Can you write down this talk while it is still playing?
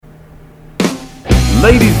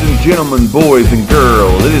Ladies and gentlemen, boys and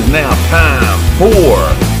girls, it is now time for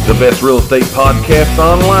the best real estate podcast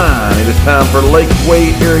online. It is time for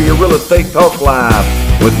Lakeway Area Real Estate Talk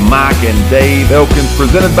Live with Mike and Dave Elkins,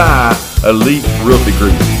 presented by Elite Realty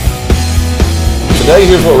Group. Today,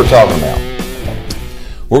 here's what we're talking about.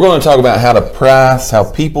 We're going to talk about how to price,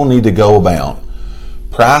 how people need to go about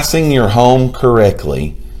pricing your home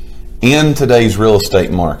correctly in today's real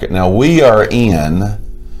estate market. Now, we are in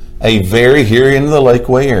here in the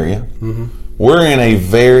Lakeway area, we're in a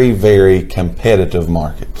very, very competitive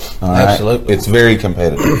market. All right? Absolutely. It's very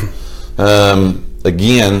competitive.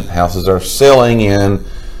 Again, houses are selling in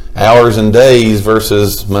hours and days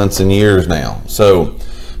versus months and years now. So,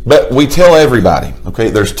 but we tell everybody,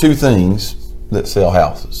 okay, there's two things that sell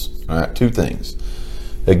houses. All right, two things.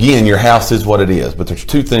 Again, your house is what it is, but there's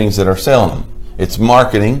two things that are selling them. It's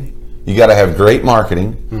marketing. You got to have great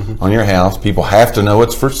marketing on your house. People have to know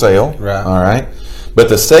it's for sale. Right. All right. But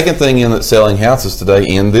the second thing in that's selling houses today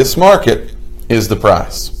in this market is the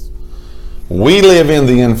price. We live in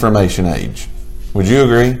the information age. Would you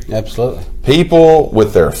agree? Absolutely. People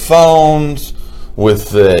with their phones, with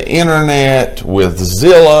the internet, with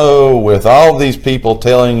Zillow, with all these people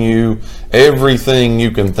telling you everything you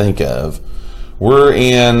can think of. We're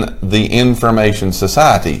in the information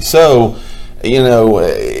society. So, you know,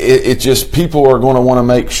 it just, people are going to want to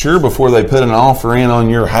make sure before they put an offer in on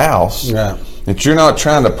your house that you're not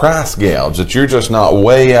trying to price gouge, that you're just not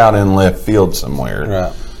way out in left field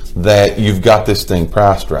somewhere, that you've got this thing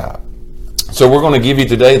priced right. So we're going to give you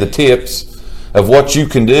today the tips of what you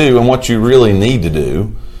can do and what you really need to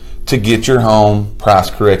do to get your home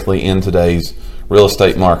priced correctly in today's real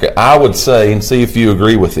estate market. I would say, and see if you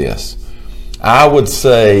agree with this, I would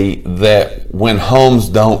say that when homes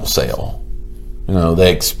don't sell, you know,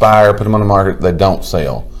 they expire, put them on the market, they don't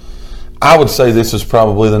sell, I would say this is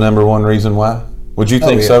probably the number one reason why. Would you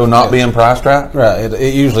think so? Not being priced right? Right.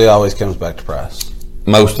 It usually always comes back to price.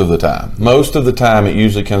 Most of the time. Most of the time it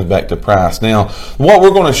usually comes back to price. Now, what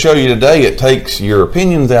we're going to show you today, it takes your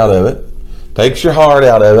opinions out of it, takes your heart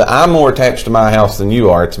out of it. I'm more attached to my house than you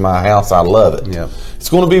are. It's my house. I love it. Yeah. It's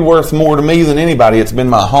going to be worth more to me than anybody. It's been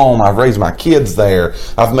my home. I've raised my kids there.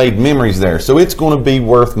 I've made memories there. So it's going to be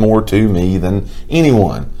worth more to me than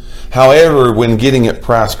anyone. However, when getting it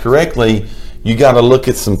priced correctly, you got to look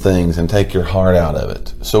at some things and take your heart out of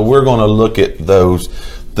it. So we're going to look at those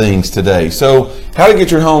things today. So how to get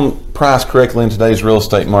your home priced correctly in today's real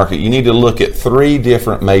estate market, you need to look at three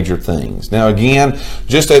different major things. Now again,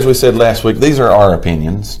 just as we said last week, these are our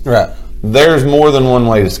opinions. Right. There's more than one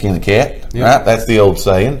way to skin a cat, right? That's the old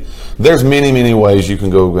saying. There's many, many ways you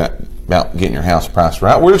can go about getting your house priced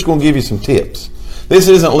right. We're just going to give you some tips. This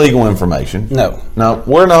isn't legal information. No,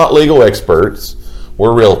 we're not legal experts.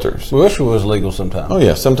 We're realtors. We wish it was legal sometimes. Oh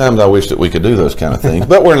yeah, sometimes I wish that we could do those kind of things,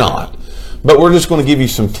 but we're not. But we're just going to give you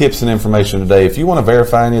some tips and information today. If you want to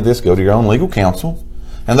verify any of this, go to your own legal counsel,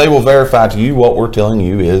 and they will verify to you what we're telling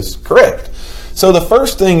you is correct. So the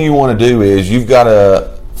first thing you want to do is you've got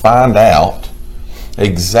to find out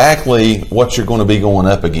exactly what you're going to be going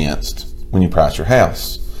up against when you price your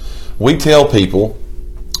house. We tell people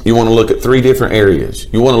you want to look at three different areas.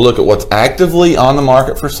 You want to look at what's actively on the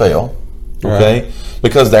market for sale, okay? Right.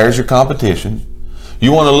 Because there's your competition.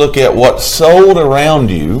 You want to look at what's sold around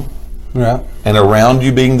you, and around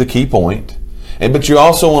you being the key point. But you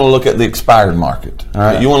also want to look at the expired market. All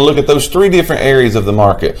right? You want to look at those three different areas of the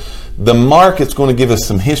market. The market's going to give us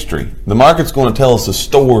some history. The market's going to tell us a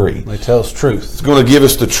story. They tell us truth. It's going to give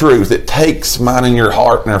us the truth. It takes mine and your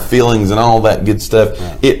heart and our feelings and all that good stuff.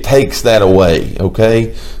 It takes that away,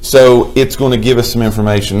 okay? So it's going to give us some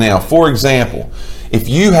information. Now, for example, if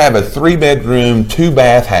you have a 3-bedroom,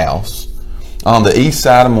 2-bath house on the east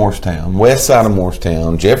side of Morristown, west side of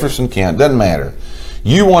Morristown, Jefferson County, doesn't matter.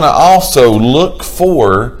 You want to also look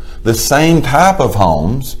for the same type of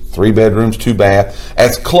homes, 3 bedrooms, 2 bath,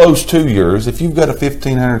 as close to yours. If you've got a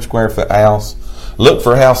 1,500 square foot house, look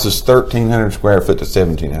for houses 1,300 square foot to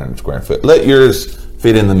 1,700 square foot. Let yours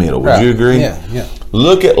fit in the middle. Would you agree? Yeah.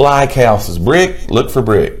 Look at like houses. Brick, look for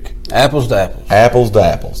brick. Apples to apples. Apples to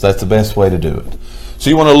apples. That's the best way to do it. So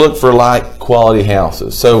you want to look for like quality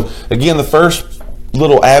houses. So again, the first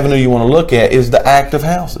little avenue you want to look at is the active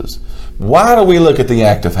houses. Why do we look at the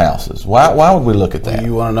active houses? Why would we look at that? Well,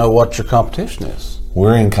 you want to know what your competition is.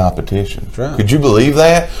 We're in competition. That's right. Could you believe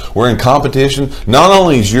that? We're in competition. Not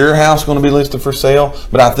only is your house going to be listed for sale,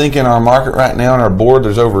 but I think in our market right now, on our board,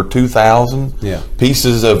 there's over 2,000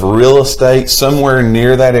 pieces of real estate somewhere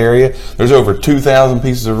near that area. There's over 2,000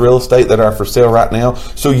 pieces of real estate that are for sale right now.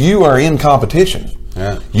 So you are in competition.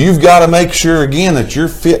 Yeah. You've got to make sure, again, that you're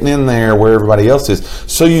fitting in there where everybody else is.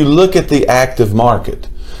 So you look at the active market.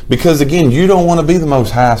 Because, again, you don't want to be the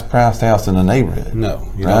most highest priced house in the neighborhood.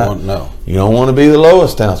 No, you right? don't want no. You don't want to be the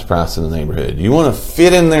lowest house price in the neighborhood. You want to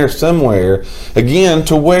fit in there somewhere, again,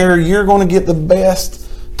 to where you're going to get the best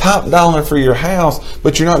top dollar for your house,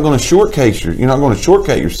 but you're not going to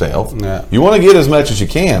shortcut yourself. Yeah. You want to get as much as you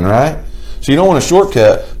can, right? So you don't want to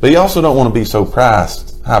shortcut, but you also don't want to be so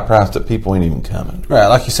high priced that people ain't even coming. Right,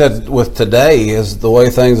 like you said, with today is the way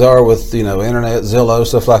things are with internet, Zillow,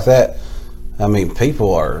 stuff like that. I mean,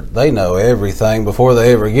 they know everything before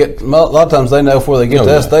they ever get. A lot of times they know before they get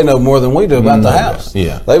to us. They know more than we do about the house.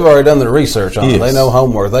 Yeah, they've already done their research on it. They know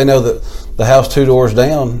homework. They know that the house 2 doors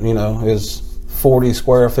down, is 40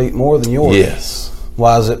 square feet more than yours. Yes.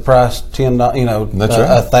 Why is it priced $10? That's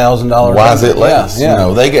right. $1,000. Why is it less? Yeah.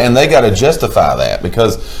 They got to justify that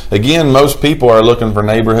because again, most people are looking for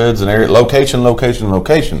neighborhoods and area, location.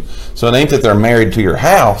 So it ain't that they're married to your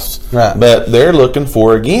house, right? But they're looking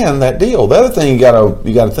for again that deal. The other thing you got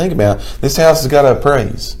to think about: this house has got to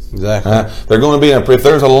appraise. Exactly. They're going to be if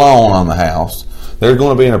there's a loan on the house, there's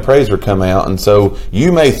going to be an appraiser come out, and so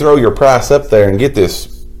you may throw your price up there and get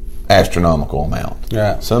this astronomical amount.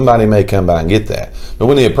 Right. Somebody may come by and get that. But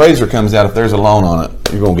when the appraiser comes out, if there's a loan on it,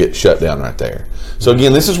 you're going to get shut down right there. So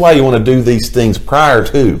again, this is why you want to do these things prior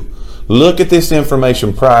to. Look at this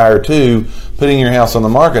information prior to putting your house on the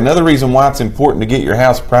market. Another reason why it's important to get your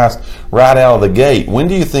house priced right out of the gate. When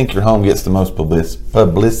do you think your home gets the most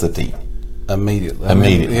publicity?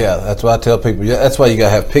 Immediately. Yeah, that's why I tell people. That's why you got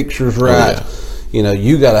to have pictures right. Oh, yeah.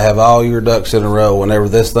 You got to have all your ducks in a row whenever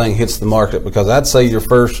this thing hits the market, because I'd say your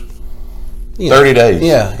first 30 days.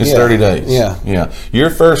 Yeah. It's 30 days. Yeah. Your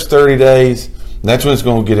first 30 days, that's when it's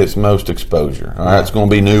going to get its most exposure. All right. It's going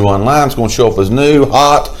to be new online. It's going to show up as new,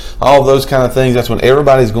 hot, all those kind of things. That's when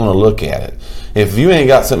everybody's going to look at it. If you ain't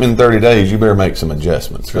got something in 30 days, you better make some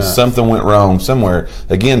adjustments because something went wrong somewhere.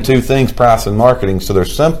 Again, 2 things, price and marketing. So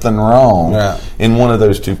there's something wrong in one of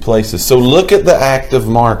those 2 places. So look at the active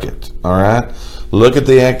market. All right. Look at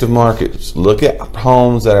the active markets. Look at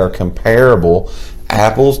homes that are comparable,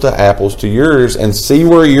 apples to yours, and see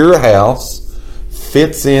where your house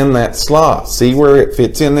fits in that slot. See where it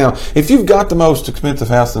fits in. Now, if you've got the most expensive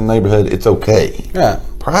house in the neighborhood, it's okay. Yeah.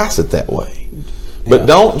 Price it that way. But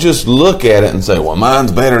don't just look at it and say, well,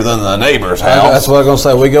 mine's better than the neighbor's house. That's what I'm going to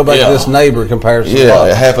say. We go back to this neighbor comparison. Yeah,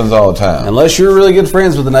 it happens all the time. Unless you're really good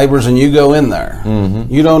friends with the neighbors and you go in there,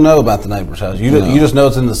 you don't know about the neighbor's house. You just know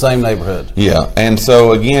it's in the same neighborhood. Yeah, and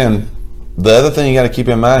so again, the other thing you got to keep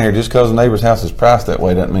in mind here: just because the neighbor's house is priced that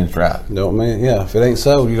way doesn't mean it's right. If it ain't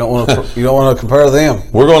sold, you don't want to compare them.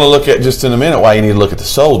 We're going to look at just in a minute why you need to look at the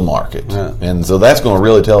sold market, and so that's going to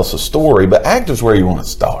really tell us a story. But active's where you want to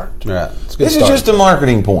start. Right. This is just a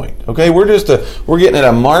marketing point. Okay, we're getting at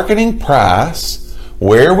a marketing price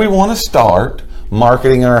where we want to start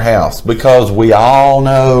marketing our house, because we all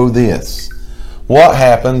know this. What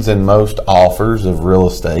happens in most offers of real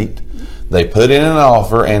estate? They put in an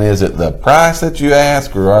offer, and is it the price that you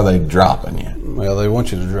ask, or are they dropping you? Well, they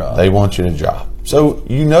want you to drop. They want you to drop. So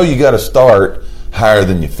you got to start higher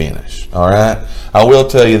than you finish. All right. I will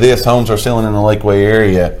tell you this: homes are selling in the Lakeway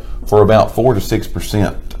area for about 4 to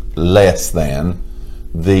 6% less than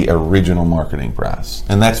the original marketing price,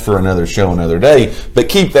 and that's for another show, another day. But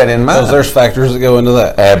keep that in mind. Because there's factors that go into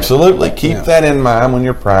that. Absolutely. Keep that in mind when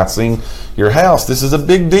you're pricing your house. This is a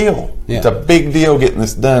big deal. Yeah. It's a big deal getting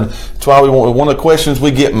this done. That's why one of the questions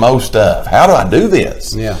we get most of: how do I do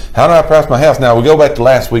this? Yeah. How do I price my house? Now we go back to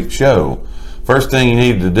last week's show. First thing you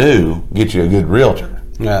need to do: get you a good realtor.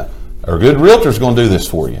 Yeah. A good realtor's going to do this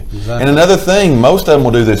for you. Exactly. And another thing, most of them will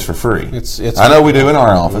do this for free. I know we do in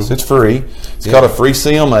our office. It's free. It's called a free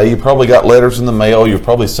CMA. You probably got letters in the mail. You've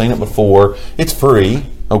probably seen it before. It's free.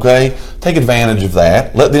 Okay? Take advantage of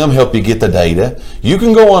that. Let them help you get the data. You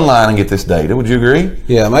can go online and get this data. Would you agree?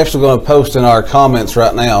 Yeah, I'm actually going to post in our comments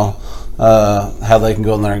right now how they can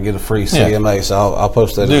go in there and get a free CMA. Yeah. So I'll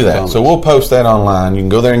post that. Do that. So we'll post that online. You can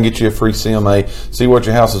go there and get you a free CMA, see what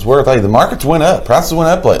your house is worth. Hey, the markets went up. Prices went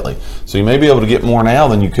up lately. So you may be able to get more now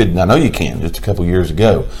than you could. I know you can just a couple years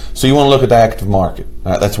ago. So you want to look at the active market.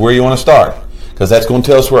 All right, that's where you want to start, because that's going to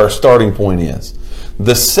tell us where our starting point is.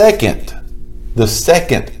 The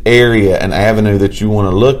second area and avenue that you want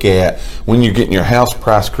to look at when you're getting your house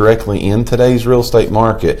priced correctly in today's real estate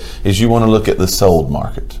market is you want to look at the sold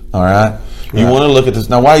market. All right? You want to look at this.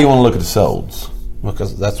 Now, why do you want to look at the solds?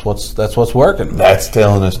 Because that's what's working. That's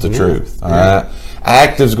telling us the truth. All right?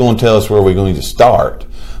 Active's going to tell us where we're going to start,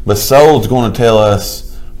 but sold's going to tell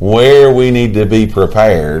us where we need to be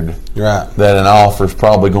prepared. Right. That an offer's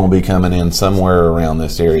probably going to be coming in somewhere around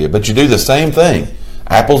this area. But you do the same thing.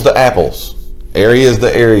 Apples to apples. Areas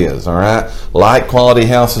to areas, all right? Like quality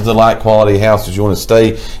houses to like quality houses. You want to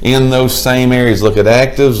stay in those same areas. Look at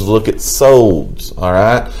actives, look at solds, all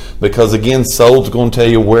right? Because again, solds going to tell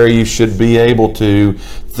you where you should be able to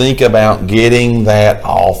think about getting that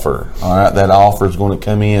offer, all right? That offer is going to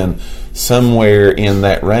come in somewhere in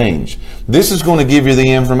that range. This is going to give you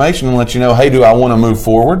the information and let you know, hey, do I want to move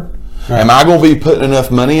forward? Right. Am I going to be putting enough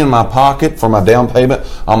money in my pocket for my down payment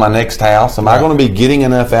on my next house? Am I going to be getting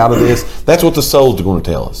enough out of this? That's what the solds are going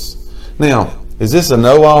to tell us. Now, is this a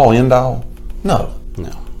know-all, end-all? No.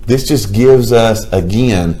 This just gives us,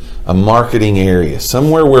 again, a marketing area,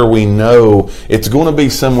 somewhere where we know it's going to be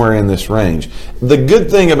somewhere in this range. The good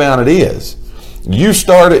thing about it is, you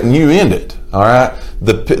start it and you end it, all right?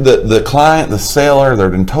 The client, the seller,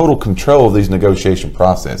 they're in total control of these negotiation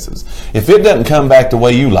processes. If it doesn't come back the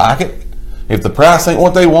way you like it, if the price ain't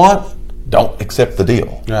what they want, don't accept the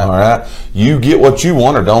deal, all right? You get what you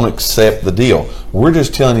want or don't accept the deal. We're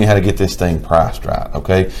just telling you how to get this thing priced right,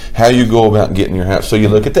 okay? How you go about getting your house. So you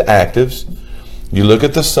look at the actives, you look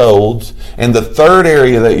at the solds, and the third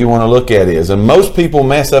area that you want to look at is, and most people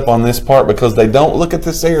mess up on this part because they don't look at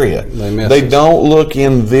this area. They don't look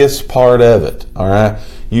in this part of it, all right?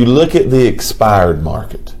 You look at the expired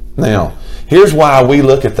market. Now, here's why we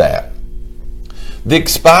look at that. The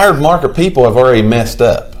expired market people have already messed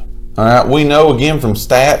up, all right? We know, again, from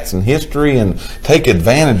stats and history, and take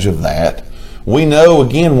advantage of that. We know,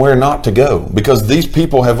 again, where not to go because these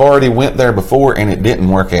people have already went there before and it didn't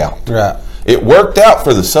work out. Right. It worked out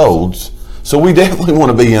for the solds, so we definitely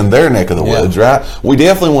want to be in their neck of the woods, right? We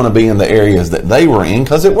definitely want to be in the areas that they were in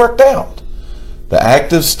because it worked out. The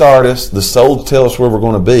actives start us, the solds tell us where we're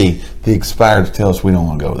going to be, the expireds tell us we don't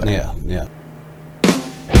want to go there. Yeah.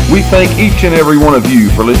 We thank each and every one of you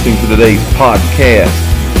for listening to today's podcast.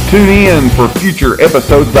 Tune in for future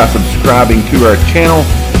episodes by subscribing to our channel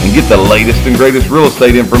and get the latest and greatest real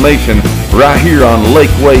estate information right here on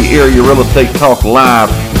Lakeway Area Real Estate Talk Live,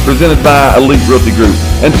 presented by Elite Realty Group.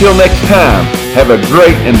 Until next time, have a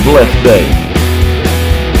great and blessed day.